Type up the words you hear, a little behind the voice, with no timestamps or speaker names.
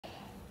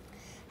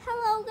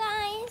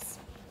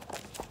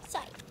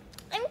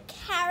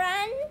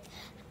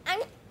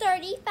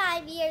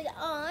5 years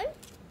old.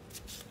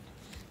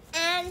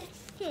 And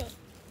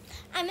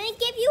I'm going to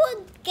give you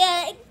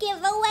a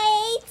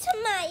giveaway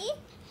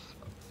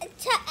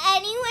to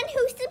anyone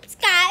who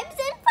subscribes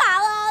and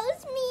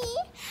follows me.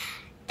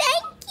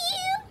 Thank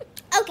you.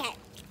 Okay,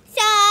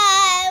 so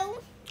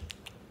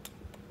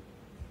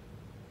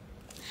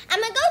I'm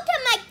going to go to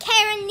my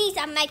Karen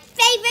Lisa, my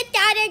favorite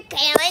daughter,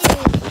 Karen Lisa.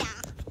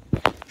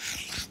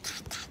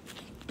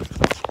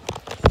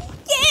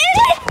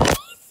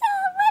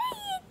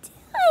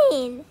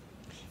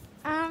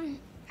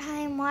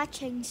 I'm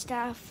watching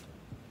stuff.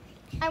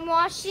 I'm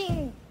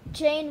watching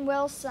Jane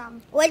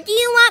Wilson. What do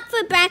you want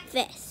for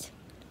breakfast?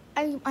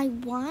 I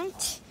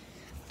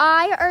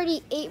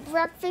already ate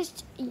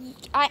breakfast, and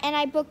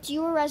I booked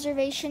you a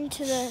reservation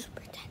to the.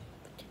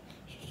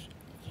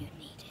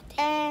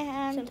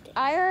 And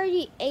I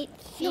already ate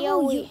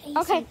Theo. No, you ate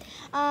okay.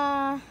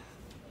 I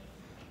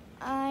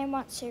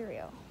want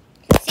cereal.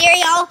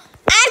 Cereal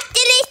after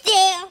this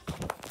deal.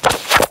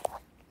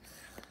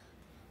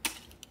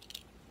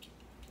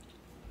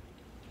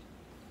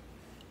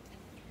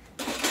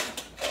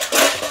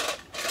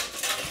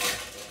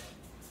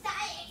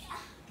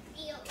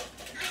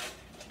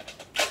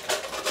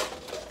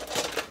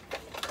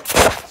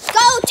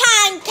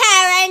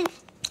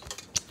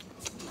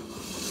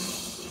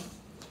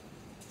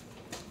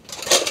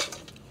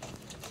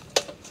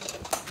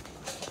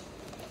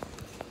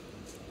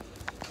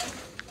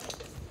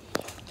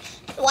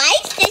 Why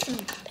is this?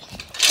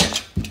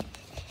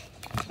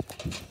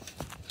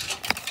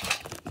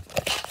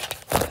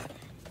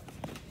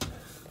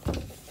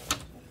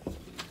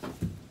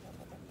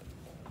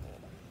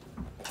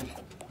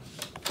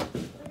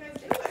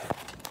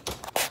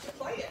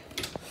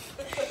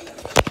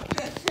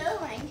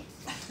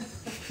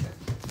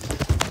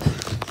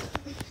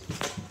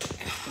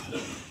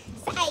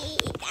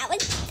 That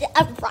was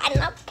a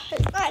run-up.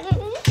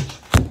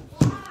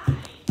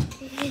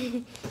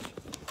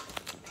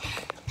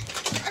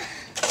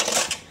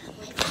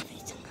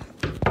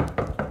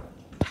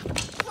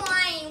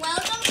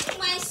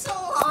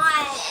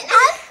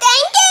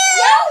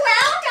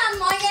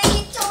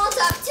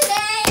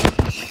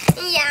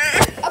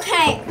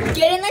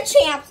 Get in the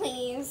chair,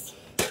 please.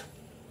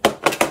 So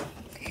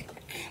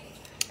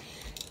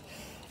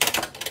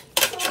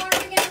what are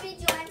we going to be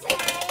doing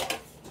today?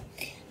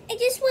 I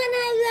just want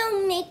a little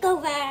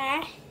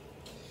makeover.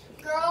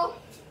 Girl,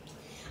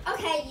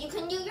 okay, you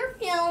can do your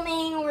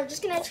filming. We're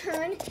just going to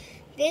turn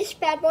this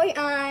bad boy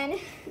on.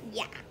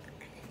 Yeah.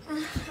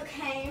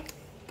 Okay.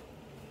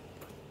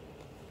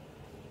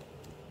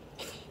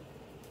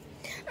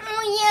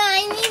 Oh, yeah,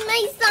 I need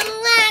my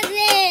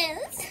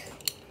sunglasses.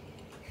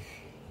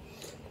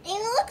 It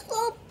looks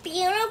so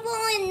beautiful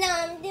in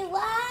them, do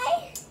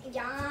I?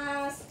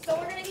 Yes. So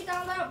we're going to get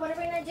down that. What are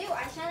we going to do?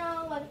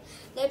 Eyeshadow,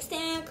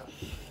 lipstick.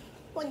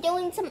 We're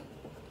doing some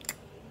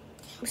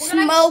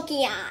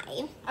smoky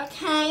eye.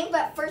 Okay,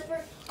 but first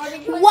are we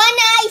doing... One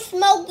eye,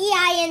 smoky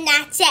eye, and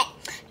that's it.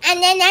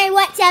 And then I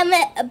want some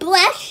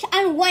blush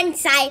on one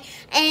side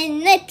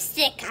and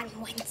lipstick on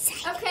one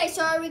side. Okay,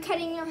 so are we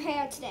cutting your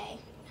hair today?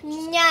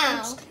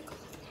 No.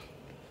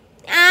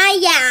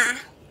 Yeah.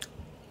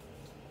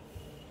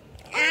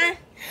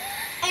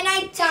 And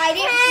I dyed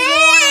it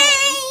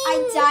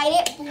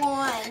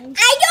blonde.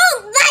 I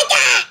don't like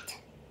it.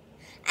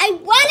 I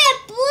want it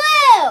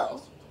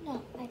blue. No,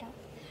 I don't.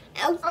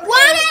 I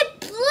want it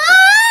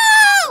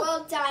blue.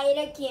 We'll dye it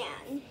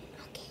again.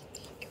 Okay,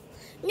 thank you.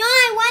 No,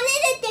 I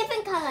wanted a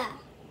different color.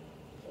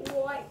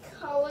 What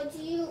color do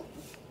you...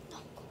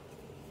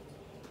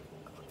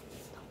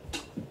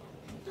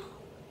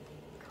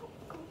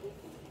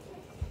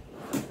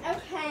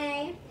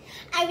 Okay.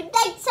 I would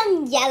like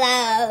some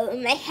yellow.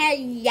 My hair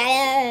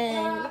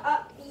yellow.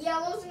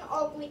 Yellow's an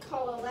ugly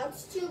color.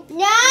 That's too...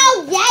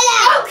 No,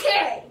 yellow.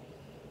 Okay.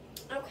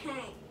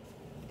 Okay.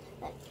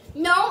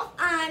 No,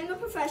 I'm the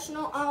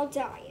professional. I'll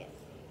dye it.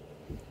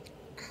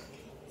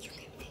 You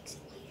can fix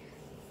it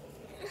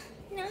later.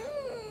 No.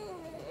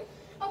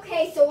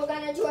 Okay, so we're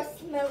going to do a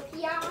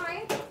smoky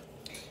eye.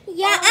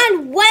 Yeah,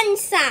 on one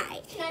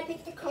side. Can I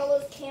pick the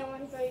colors,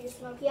 Cameron, for your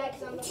smoky eye?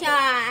 Because I'm the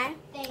Sure.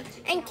 Thank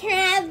you. And can I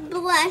have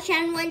blush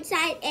on one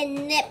side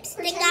and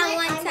lipstick on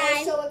one I'm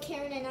side? also a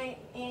Karen and I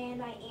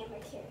am a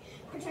Karen.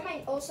 Pretend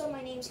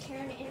my name's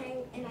Karen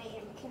and I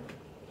am a Karen.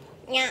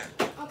 Yeah.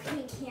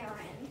 Okay,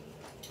 Karen.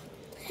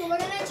 So we're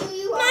gonna do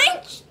you.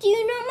 Do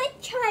you know my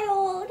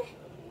child?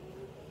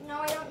 No,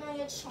 I don't know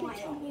your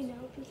child. You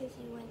know because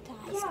you went to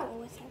high school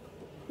with her.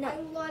 No. I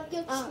love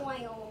your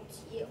child.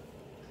 You.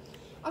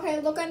 Okay,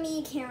 look at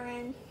me,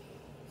 Karen.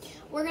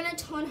 We're gonna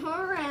turn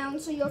her around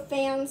so your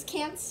fans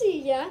can't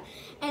see ya.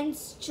 And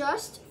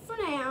just for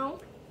now,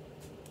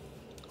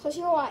 close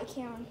your eye,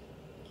 Karen.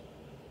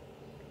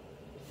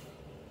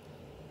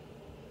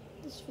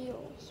 This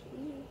feels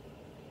weird.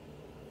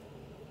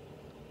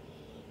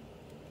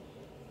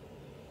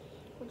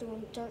 We're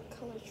doing dark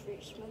colors for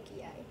your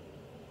smoky eye.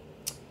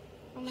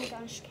 Oh my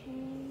gosh,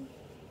 Karen.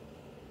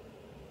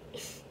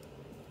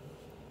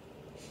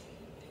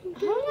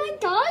 Oh my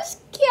gosh,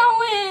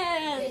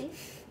 Karen!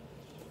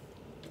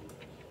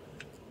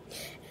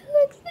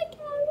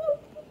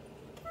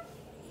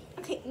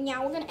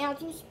 Now we're gonna add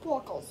some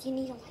sparkles. You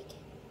need to like it.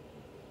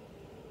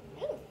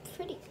 Ooh,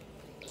 pretty.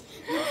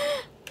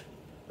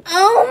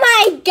 Oh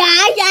my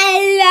gosh,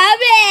 I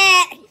love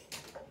it.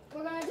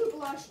 We're gonna do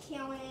blush,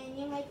 Karen.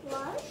 You like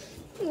blush?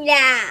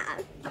 Yeah.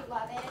 You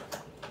love it.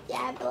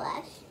 Yeah,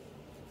 blush.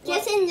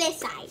 Just in this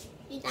side.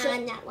 Not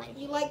on that one.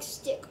 You like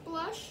stick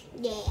blush?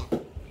 Yeah.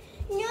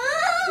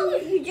 No,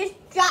 you just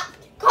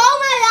dropped.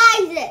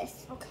 Caramelize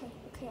this. Okay,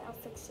 I'll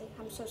fix it.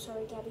 I'm so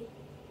sorry, Gabby.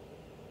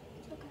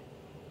 It's okay.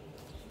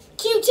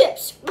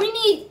 Q-tips. We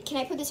need. Can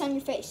I put this on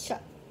your face? Sure.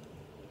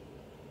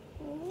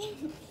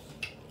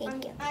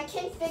 Thank you. I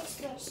can fix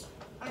this.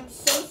 I'm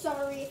so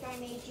sorry if I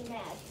made you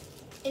mad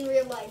in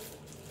real life.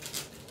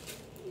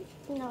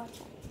 No, it's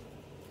fine.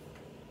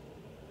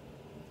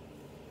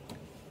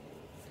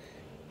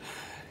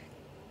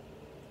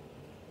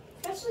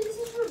 Especially this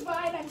is for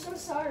Vibe. I'm so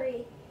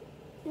sorry.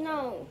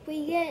 No,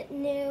 we get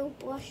new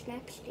blush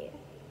next year.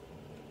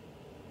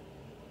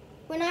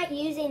 We're not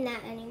using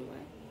that anymore.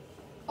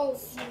 Oh,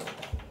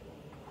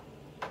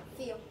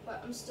 feel,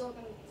 but I'm still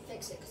gonna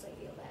fix it because I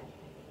feel bad.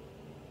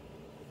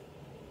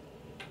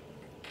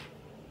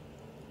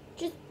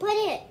 Just put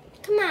it.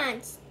 Come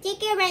on, stick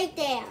it right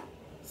there.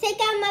 Stick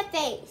on my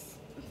face.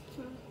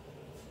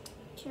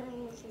 Karen,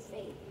 move your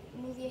face.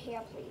 Move your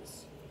hair,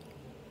 please.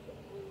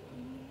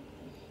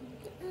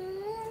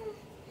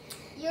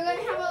 You're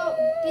gonna have a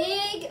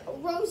big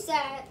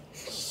rosette,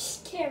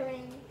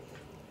 Karen.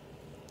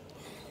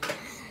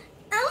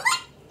 Oh my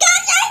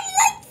gosh, I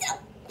look so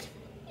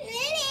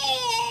pretty.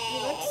 You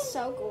look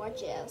so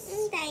gorgeous.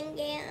 Thank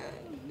you.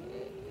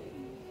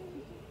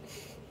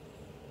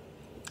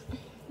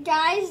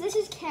 Guys, this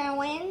is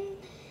Karen.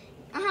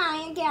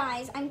 Hi,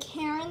 guys. I'm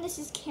Karen. This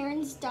is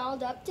Karen's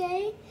Dolled Up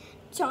Day.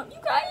 Don't you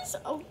guys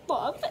love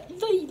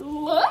the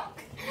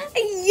look?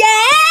 Yeah,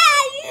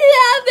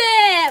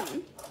 I love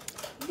him.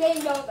 They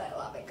know I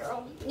love it,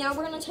 girl. Now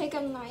we're gonna take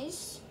a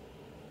nice.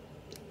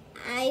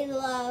 I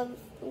love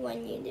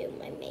when you do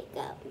my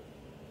makeup.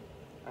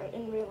 Or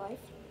in real life.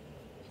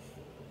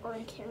 Or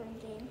in Karen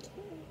game.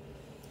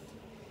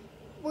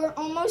 We're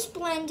almost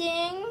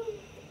blending.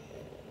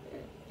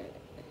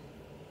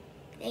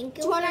 Thank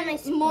you. Do you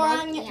want more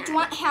on your, do you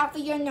want half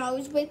of your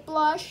nose with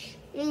blush?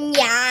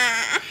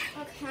 Yeah.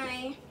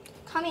 Okay.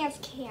 Come here,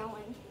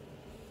 Karen.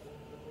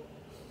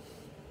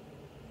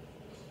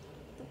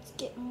 Let's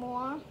get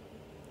more.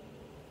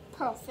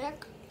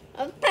 Perfect.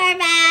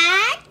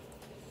 Perfect.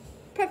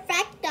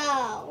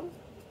 Perfecto.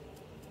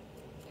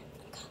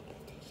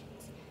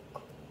 Competitions.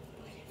 What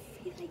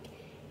if we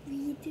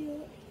redo,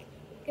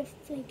 if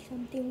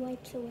something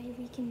wipes away,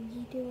 we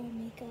can redo our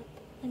makeup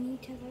on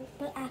each other,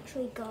 but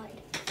actually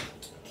good.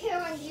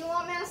 Karen, do you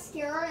want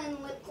mascara and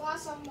lip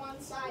gloss on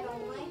one side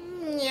only?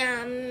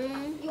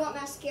 Yum. You want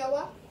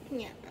mascara?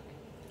 Yeah.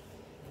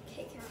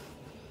 Okay, Karen.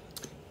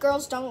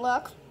 Girls, don't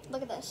look.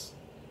 Look at this.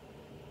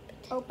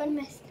 Open.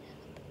 Messed it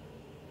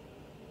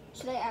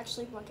Should I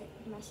actually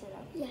mess it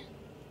up? Yeah.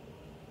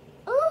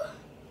 Ooh.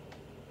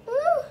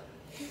 Ooh.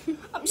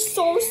 I'm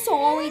so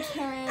sorry,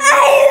 Karen.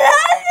 I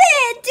love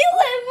it. Do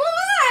it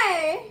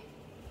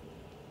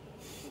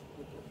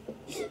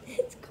more.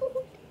 It's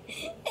cold.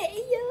 Hey,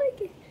 you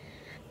like it?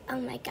 Oh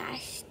my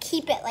gosh.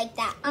 Keep it like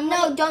that. I'm No,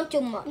 gonna- don't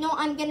do more. No,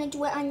 I'm gonna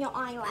do it on your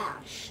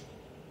eyelash.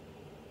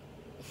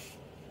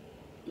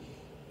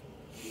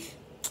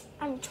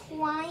 I'm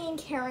trying,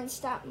 Karen.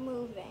 Stop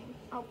moving.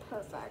 Oh,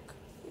 perfect.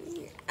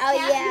 Oh,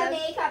 Half yeah. your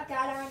makeup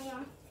got on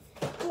you.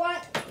 Do you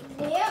want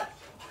lip?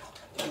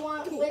 Do you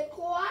want lip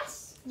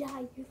gloss Yeah,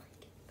 you like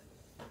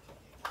it.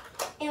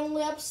 and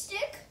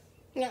lipstick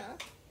Yeah.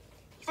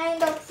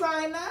 and a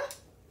primer?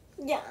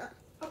 Yeah.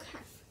 Okay.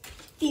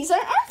 These are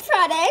our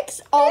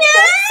products. All No! from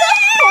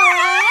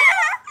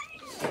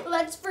Sephora.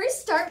 Let's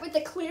first start with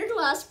the clear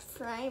glass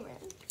primer.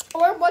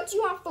 Or what do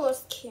you want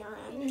first,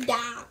 Karen?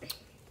 Yeah.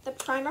 The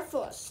primer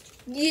first.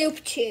 You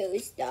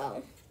choose,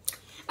 though.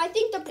 I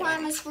think the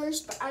primer's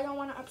first, but I don't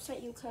want to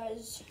upset you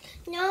because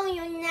No,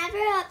 you'll never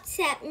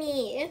upset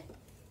me.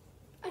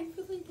 I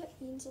feel like that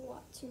means a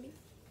lot to me.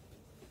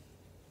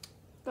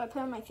 Do I put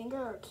it on my finger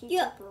or keep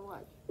Yeah. it or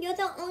what? You're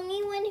the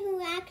only one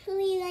who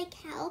actually,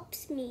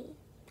 helps me.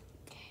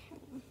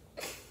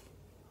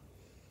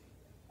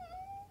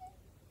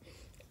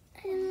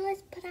 And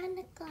let's put on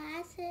the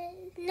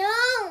glasses.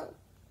 No!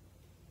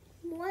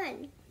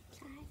 One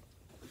side.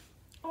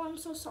 Oh, I'm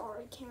so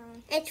sorry,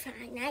 Karen. It's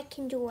fine. I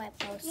can do it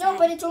both No, sides.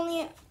 but it's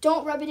only,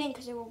 don't rub it in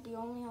because it will be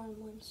only on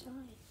one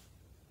side.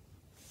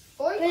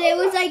 Or But it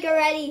was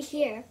already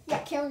here. yeah,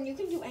 Karen, you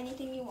can do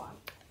anything you want.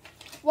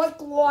 What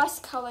gloss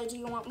color do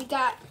you want? We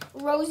got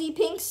rosy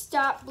pink,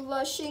 stop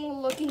blushing,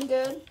 looking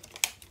good.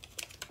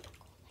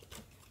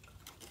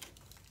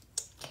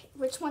 Okay,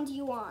 which one do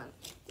you want?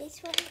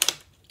 This one.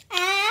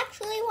 I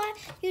actually want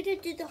you to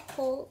do the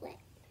whole lip.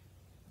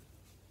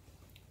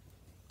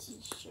 Are you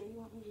sure you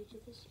want me to do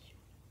this?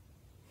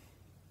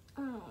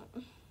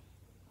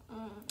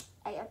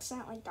 I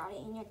accidentally got it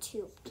in your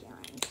tube,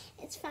 Karen.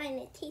 It's fine.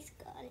 It tastes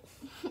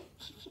good.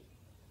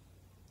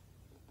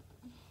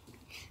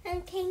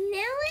 Okay,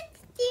 now let's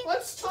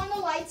Let's turn the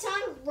lights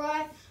on.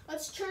 Right.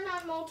 Let's turn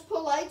on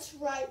multiple lights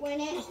right when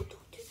it.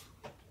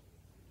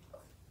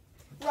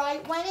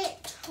 Right when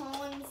it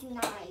turns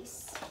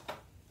nice.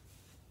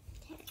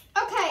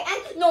 Okay,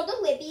 and no, the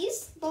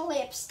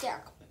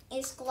lipstick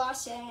is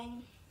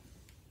glossing.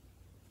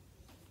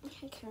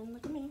 Okay, Karen,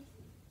 look at me.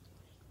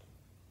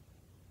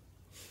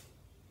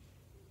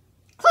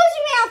 Close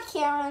your mouth,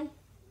 Karen.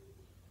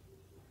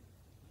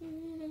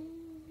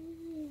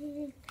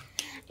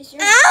 Is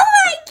your Oh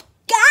my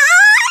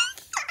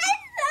gosh!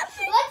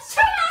 Let's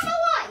turn on the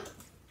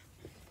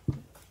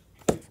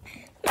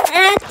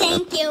light.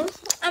 Thank you.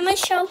 I'm gonna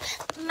show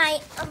my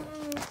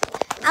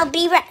I'll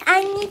be right.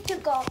 I need to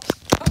go. Oh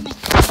my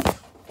God.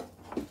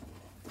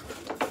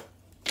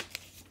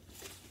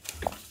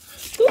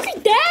 Look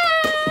at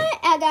that!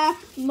 I got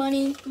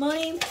money.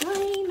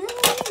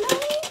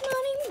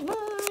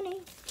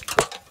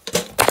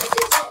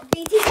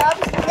 BT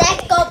Dubs.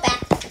 Let's go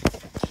back.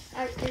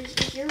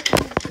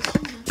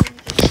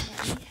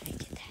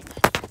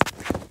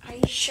 Are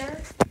you sure?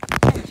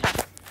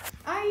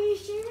 Are you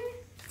sure?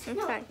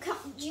 No, Okay. come,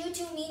 you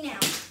do me now.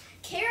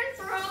 Karen,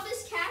 for all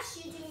this cash,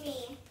 you do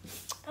me.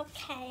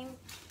 Okay.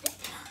 Oh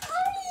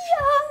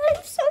yeah,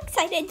 I'm so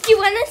excited. Do you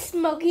want a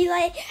smoky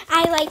light?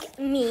 I like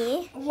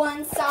me.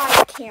 One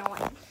side,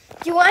 Karen.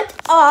 Do you want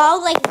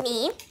all like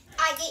me?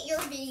 I get your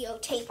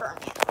videotaper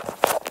now.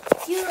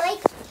 Do you like?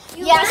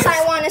 Yes,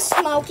 I want a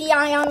smoky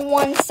eye on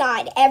one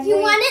side. You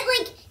want it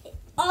like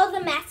all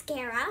the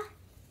mascara,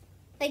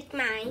 like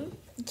mine.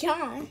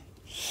 Yeah.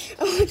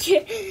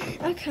 Okay.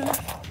 Okay,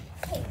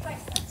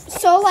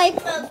 So like,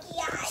 smoky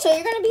eye. so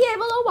you're gonna be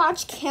able to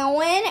watch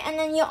Kellen, and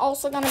then you're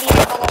also gonna be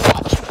able to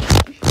watch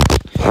me.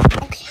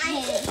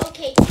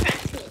 Okay,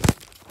 trust me.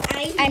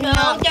 I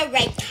know the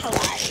right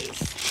colors.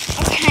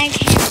 Okay,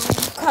 Kellen.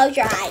 Close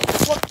your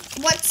eyes.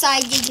 What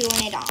side you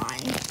doing it on?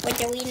 We're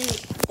doing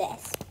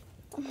this.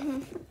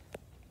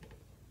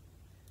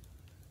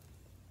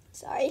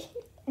 Sorry.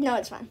 No,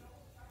 it's fine.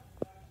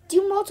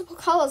 Do multiple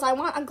colors. I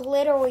want a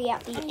glittery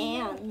at the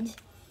end.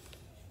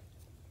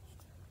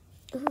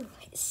 Ooh,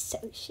 it's so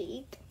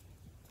chic.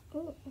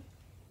 Ooh.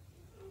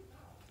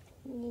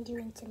 You're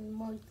doing some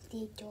more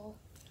little.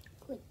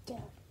 Good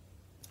job.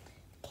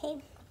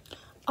 Okay.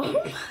 Oh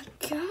my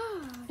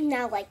god.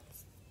 Now like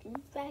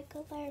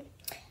regular.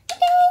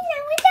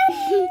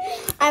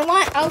 I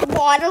want a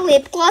water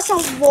lip gloss, a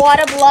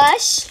water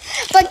blush.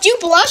 But do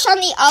blush on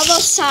the other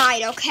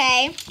side,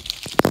 okay?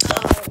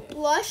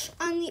 Blush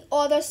on the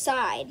other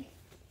side.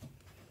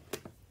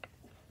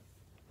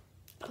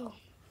 Oh.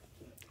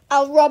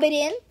 I'll rub it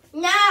in.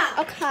 No.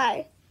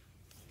 Okay.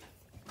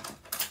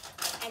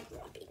 I'm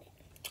rubbing it.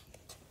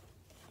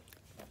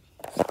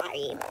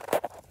 Sorry.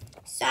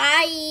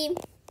 Sorry.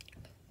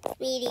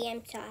 Sweetie,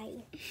 I'm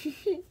sorry.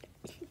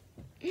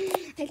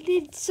 I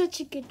did such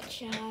a good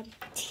job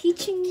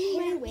teaching you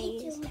my Can we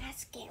ways. do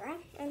mascara?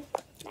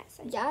 That's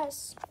it.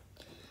 Yes.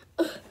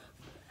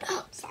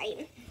 Oh,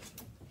 sorry.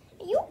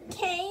 Are you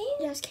okay?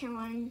 Yes,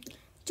 Caroline.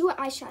 Do an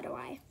eyeshadow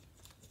eye.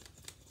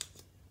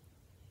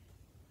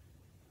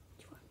 Do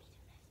you want me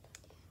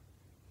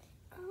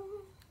to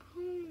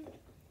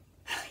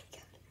mess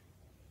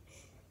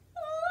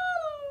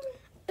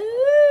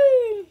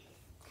Ooh.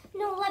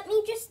 No, let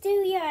me just do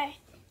your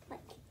like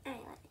eyelash.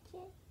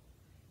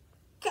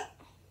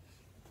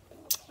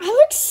 I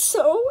look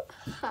so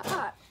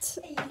hot.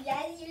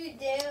 Yes, you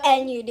do.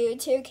 And you do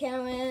too,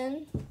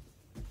 Caroline.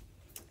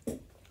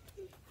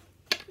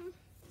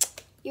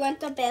 You want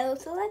the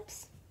both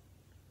lips?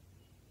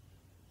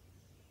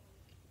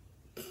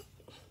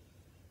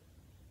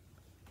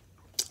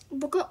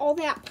 Look at all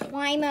that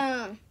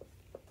primer.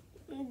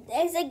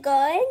 Is it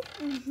good?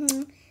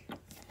 Mm-hmm.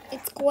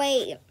 It's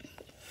great.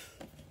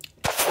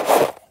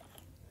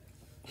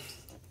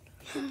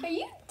 Are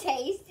you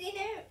tasting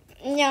it?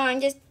 No, I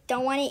just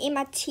don't want it in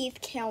my teeth,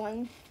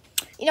 Kellen.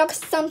 You know, 'cause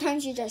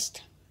sometimes you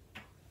just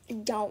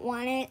don't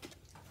want it.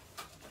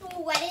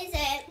 What is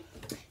it?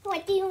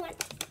 What do you want?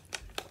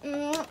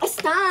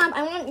 Stop.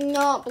 I want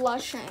not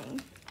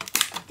blushing.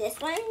 This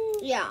one?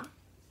 Yeah.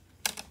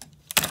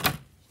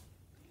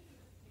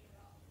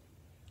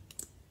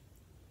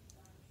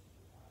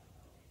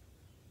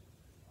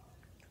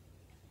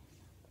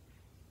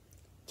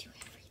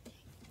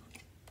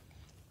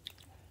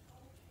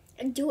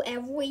 Do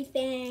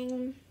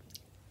everything.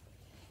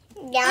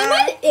 Yeah.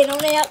 I'm an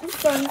internet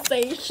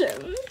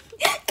sensation.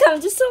 Come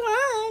to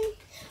salon.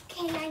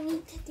 Okay, I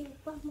need to do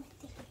one more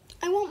thing.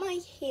 I want my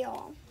hair.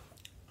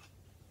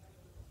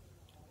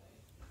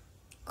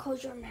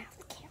 Close your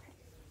mouth, Karen.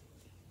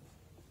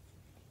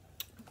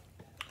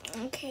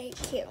 Okay,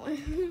 cute.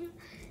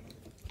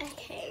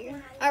 Okay.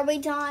 Are we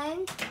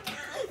done?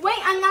 Wait,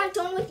 I'm not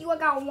done with you. I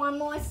got one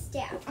more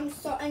step. And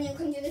you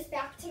can do this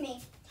back to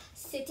me.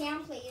 Sit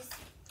down, please.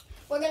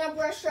 We're gonna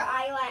brush your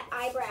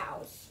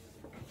eyebrows.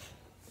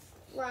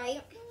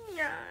 Right?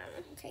 Yeah.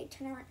 Okay,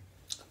 turn around.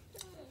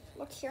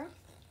 Look here.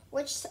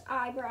 Which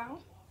eyebrow?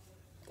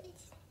 Thank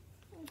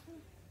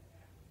you.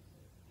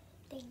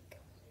 Thank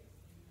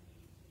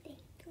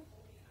you.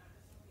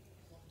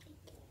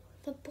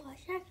 The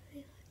blush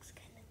actually looks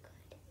kind of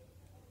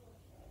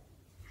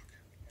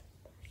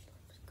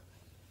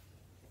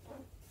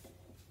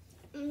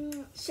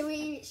Should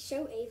we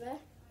show Ava?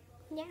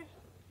 Yeah.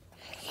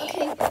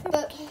 Okay,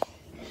 but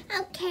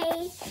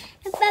Okay.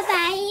 Bye-bye.